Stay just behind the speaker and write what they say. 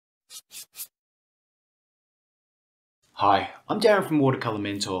Hi, I'm Darren from Watercolour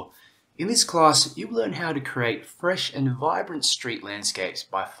Mentor. In this class, you'll learn how to create fresh and vibrant street landscapes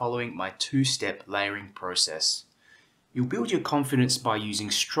by following my two-step layering process. You'll build your confidence by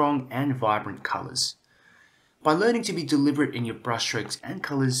using strong and vibrant colours. By learning to be deliberate in your brushstrokes and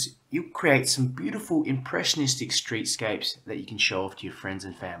colours, you'll create some beautiful impressionistic streetscapes that you can show off to your friends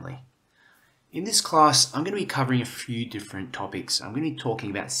and family. In this class, I'm going to be covering a few different topics. I'm going to be talking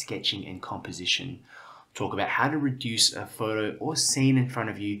about sketching and composition. Talk about how to reduce a photo or scene in front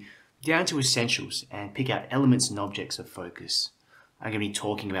of you down to essentials and pick out elements and objects of focus. I'm going to be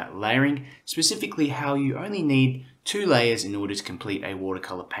talking about layering, specifically how you only need 2 layers in order to complete a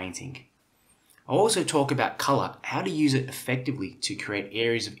watercolor painting. I'll also talk about color, how to use it effectively to create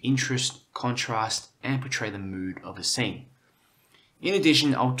areas of interest, contrast, and portray the mood of a scene. In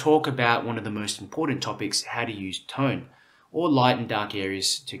addition, I'll talk about one of the most important topics, how to use tone, or light and dark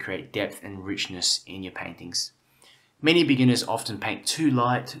areas to create depth and richness in your paintings. Many beginners often paint too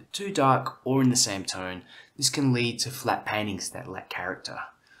light, too dark, or in the same tone. This can lead to flat paintings that lack character.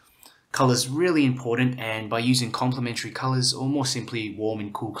 Color is really important, and by using complementary colors, or more simply warm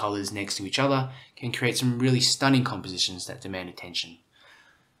and cool colors next to each other, can create some really stunning compositions that demand attention.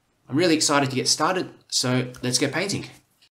 I'm really excited to get started, so let's get painting.